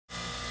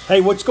Hey,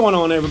 what's going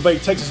on, everybody?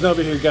 Texas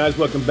Nova here, guys.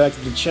 Welcome back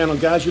to the channel.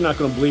 Guys, you're not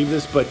going to believe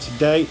this, but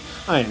today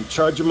I am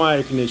charging my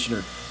air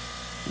conditioner.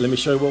 Let me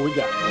show you what we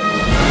got.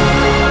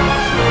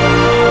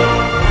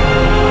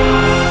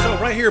 So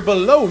right here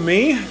below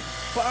me,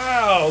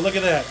 wow, look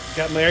at that.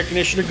 Got my air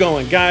conditioner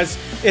going. Guys,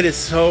 it is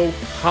so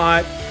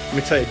hot. Let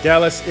me tell you,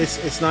 Dallas,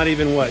 it's not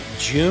even, what,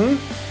 June?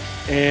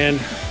 And,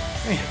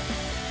 man,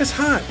 it's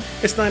hot.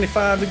 It's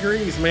 95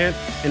 degrees, man.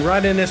 And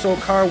right in this old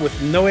car with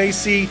no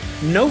AC,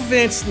 no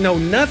vents, no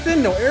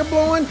nothing, no air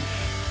blowing,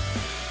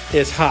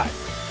 it's hot.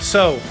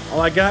 So all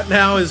I got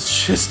now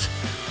is just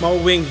my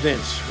wing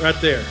vents right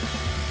there.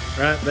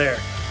 Right there.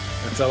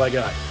 That's all I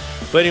got.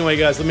 But anyway,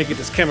 guys, let me get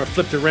this camera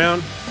flipped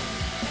around.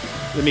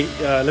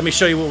 Let me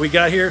show you what we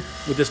got here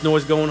with this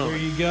noise going on. There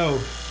you go.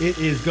 It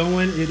is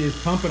going. It is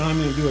pumping. I'm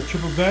going to do a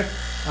triple vac.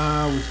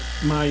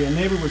 My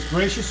neighbor was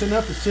gracious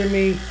enough to send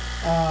me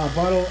a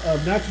bottle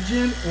of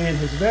nitrogen and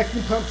his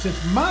vacuum pump.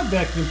 Since my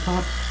vacuum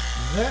pump,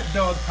 that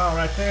dog pile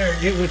right there,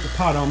 it went to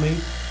pot on me.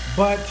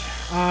 But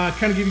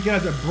kind of give you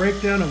guys a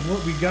breakdown of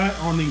what we got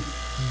on the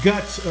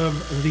guts of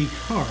the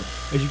car.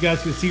 As you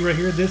guys can see right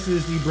here, this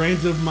is the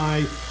brains of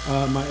my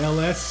my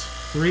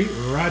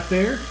LS3 right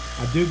there.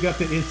 I do got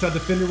the inside the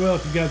fender well.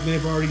 If you guys may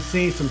have already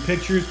seen some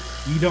pictures,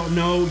 you don't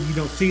know, you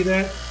don't see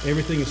that.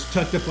 Everything is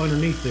tucked up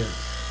underneath there.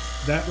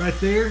 That right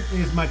there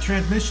is my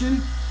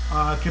transmission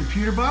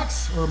computer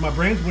box, or my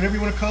brains, whatever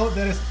you want to call it.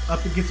 That is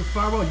up against the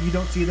firewall. You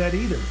don't see that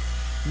either.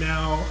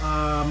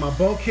 Now, my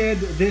bulkhead,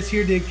 this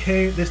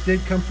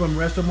did come from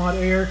Restomod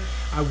Air.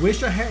 I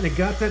wish I hadn't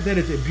got that. That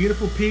is a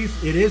beautiful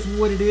piece. It is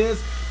what it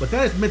is, but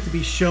that is meant to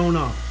be shown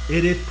off.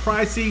 It is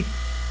pricey,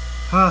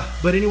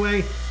 but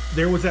anyway,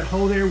 there was that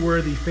hole there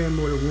where the fan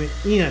motor went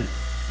in.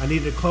 I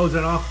needed to close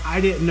that off. I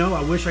didn't know.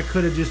 I wish I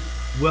could have just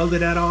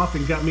welded that off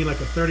and got me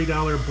like a $30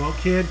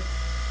 bulkhead,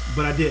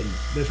 but I didn't.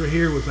 This right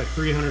here was like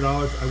 $300.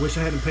 I wish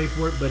I hadn't paid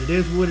for it, but it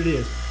is what it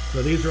is.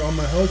 So these are all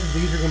my hoses.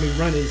 These are going to be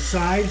run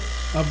inside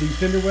of the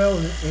fender well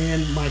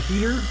and my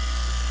heater.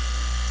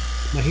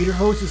 My heater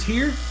hose is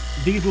here.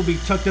 These will be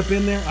tucked up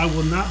in there. I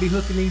will not be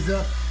hooking these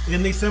up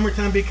in the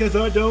summertime because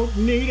I don't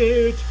need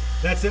it.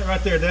 That's it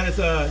right there. That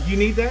is you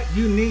need that.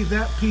 You need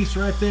that piece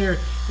right there.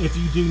 If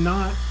you do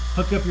not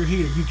hook up your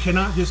heater, you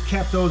cannot just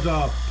cap those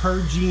off.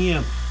 Per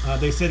GM,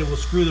 they said it will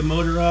screw the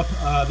motor up.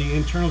 The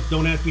internals.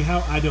 Don't ask me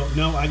how. I don't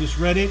know. I just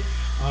read it.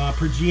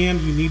 Per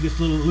GM, you need this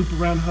little loop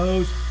around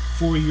hose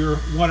for your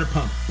water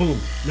pump. Boom.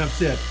 Enough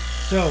said.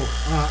 So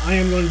I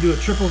am going to do a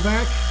triple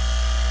vac,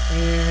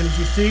 and as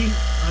you see,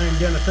 I am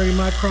down to 30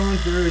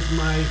 microns. There is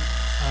my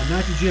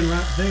nitrogen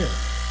right there.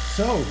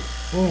 So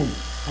boom.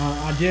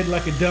 I did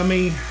like a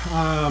dummy.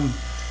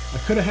 I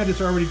could have had this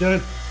already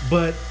done,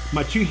 but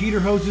my two heater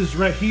hoses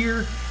right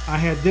here, I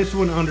had this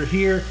one under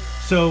here.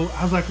 So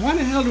I was like, why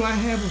the hell do I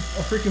have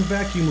a freaking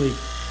vacuum leak?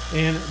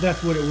 And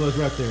that's what it was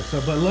right there.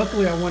 So, but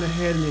luckily I went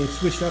ahead and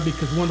switched out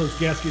because one of those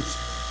gaskets,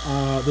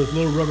 those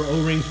little rubber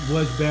O-rings,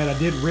 was bad. I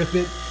did rip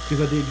it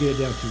because I did get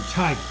it down too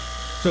tight.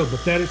 So,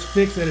 but that is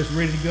fixed, that is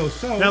ready to go.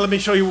 So now let me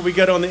show you what we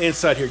got on the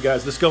inside here,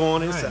 guys. Let's go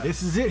on inside. Right,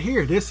 this is it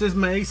here. This is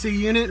my AC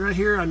unit right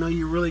here. I know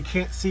you really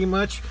can't see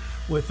much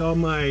with all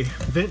my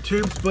vent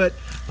tubes, but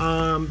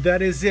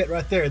that is it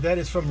right there. That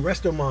is from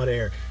Restomod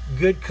Air.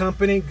 Good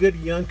company, good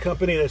young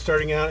company that's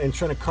starting out and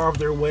trying to carve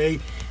their way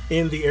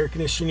in the air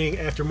conditioning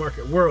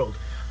aftermarket world.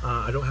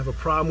 I don't have a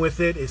problem with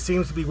it. It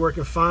seems to be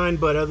working fine,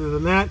 but other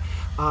than that,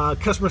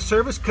 customer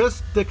service,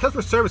 the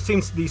customer service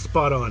seems to be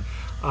spot on.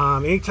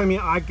 Anytime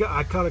I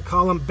kind of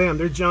call them, bam,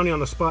 they're Johnny on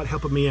the spot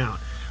helping me out.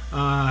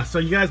 So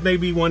you guys may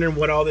be wondering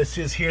what all this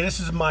is here. This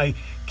is my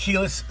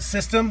keyless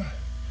system.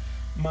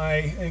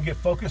 And get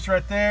focused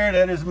right there.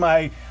 That is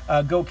my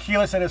Go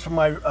Keyless. That is for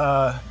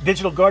my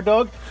digital guard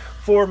dog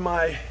for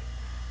my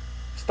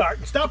start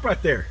and stop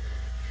right there.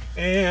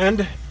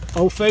 And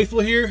Old Faithful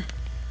here,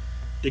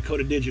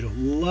 Dakota Digital.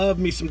 Love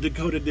me some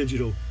Dakota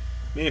Digital.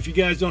 Man, if you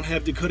guys don't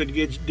have Dakota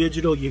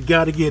Digital, you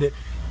got to get it.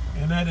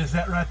 And that is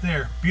that right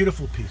there.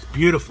 Beautiful piece,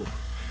 beautiful.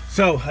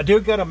 So I do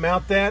got to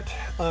mount that.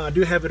 I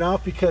do have it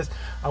off because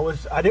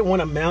I didn't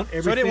want to mount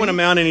everything. So I didn't want to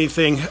mount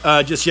anything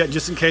just yet,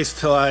 just in case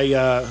till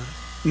I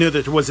knew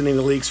that there wasn't any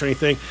leaks or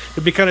anything.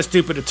 It'd be kind of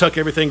stupid to tuck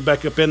everything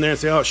back up in there and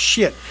say, oh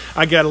shit,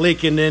 I got a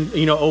leak, and then,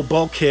 you know, old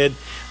bulkhead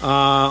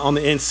on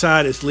the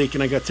inside is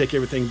leaking. I got to take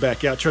everything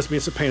back out. Trust me,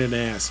 it's a pain in the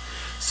ass.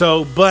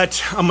 So,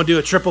 but I'm gonna do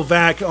a triple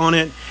vac on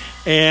it.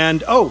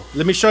 And oh,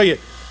 let me show you.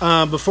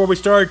 Before we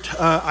start,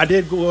 I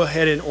did go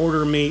ahead and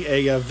order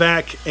me a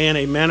vac and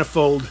a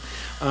manifold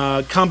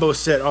combo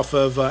set off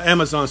of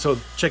Amazon. So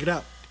check it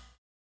out.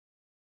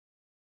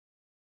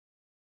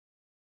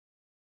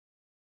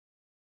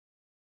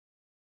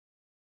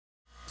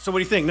 So what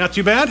do you think? Not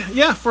too bad?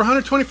 Yeah, for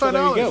 $125. So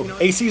there you go.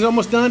 AC's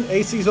almost done.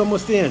 AC's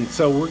almost in.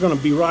 So we're going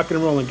to be rocking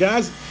and rolling.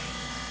 Guys,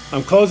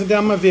 I'm closing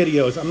down my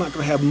videos. I'm not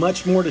going to have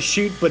much more to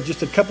shoot, but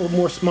just a couple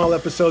more small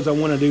episodes I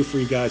want to do for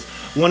you guys.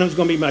 One of them is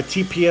going to be my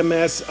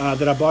TPMS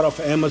that I bought off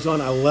of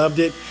Amazon. I loved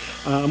it.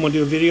 I'm going to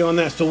do a video on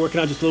that. Still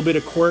working on just a little bit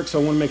of quirks, so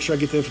I want to make sure I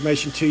get the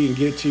information to you and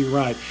get it to you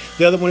right.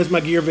 The other one is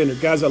my gear vendor.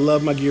 Guys, I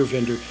love my gear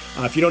vendor.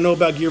 If you don't know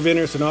about gear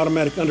vendor, it's an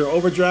automatic under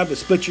overdrive that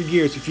splits your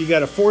gears. If you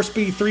got a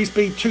 4-speed,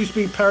 3-speed,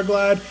 2-speed power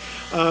glide,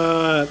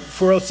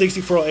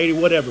 4060,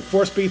 4080, whatever,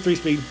 4-speed,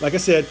 3-speed, like I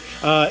said,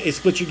 it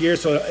splits your gears.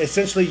 So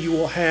essentially you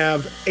will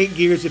have 8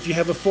 gears if you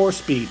have a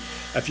 4-speed.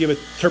 If you have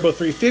a turbo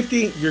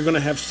 350, you're going to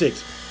have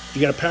 6. If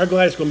you got a power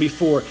glide, it's going to be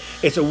 4.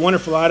 It's a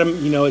wonderful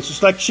item. You know, it's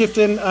just like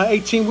shifting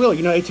 18-wheel.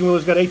 You know,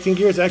 18-wheel's got 18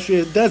 gears. Actually,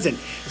 it doesn't.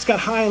 It's got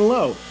high and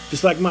low,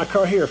 just like my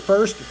car here.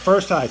 First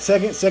high,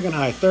 second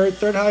high,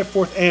 third high,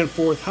 fourth, and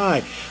fourth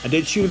high. I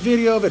did shoot a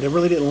video of it. I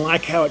really didn't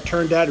like how it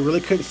turned out. I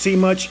really couldn't see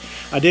much.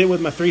 I did it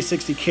with my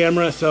 360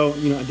 camera, so,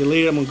 you know, I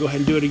deleted it. I'm going to go ahead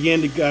and do it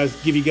again to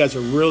give you guys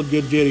a real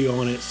good video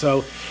on it.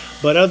 So,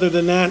 but other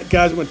than that,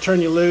 guys, I'm going to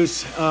turn you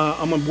loose.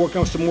 I'm going to work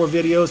on some more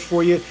videos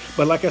for you.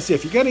 But like I said,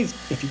 if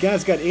you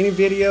guys got any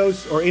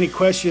videos or any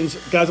questions,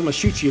 guys, I'm going to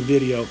shoot you a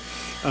video.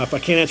 If I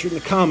can't answer it in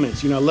the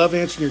comments. You know, I love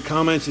answering your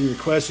comments and your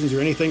questions or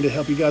anything to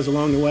help you guys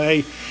along the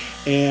way.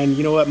 And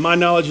you know what? My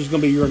knowledge is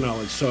going to be your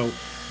knowledge. So,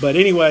 but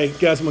anyway,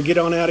 guys, I'm going to get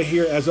on out of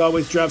here. As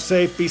always, drive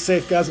safe. Be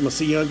safe, guys. I'm going to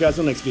see you guys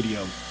on the next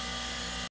video.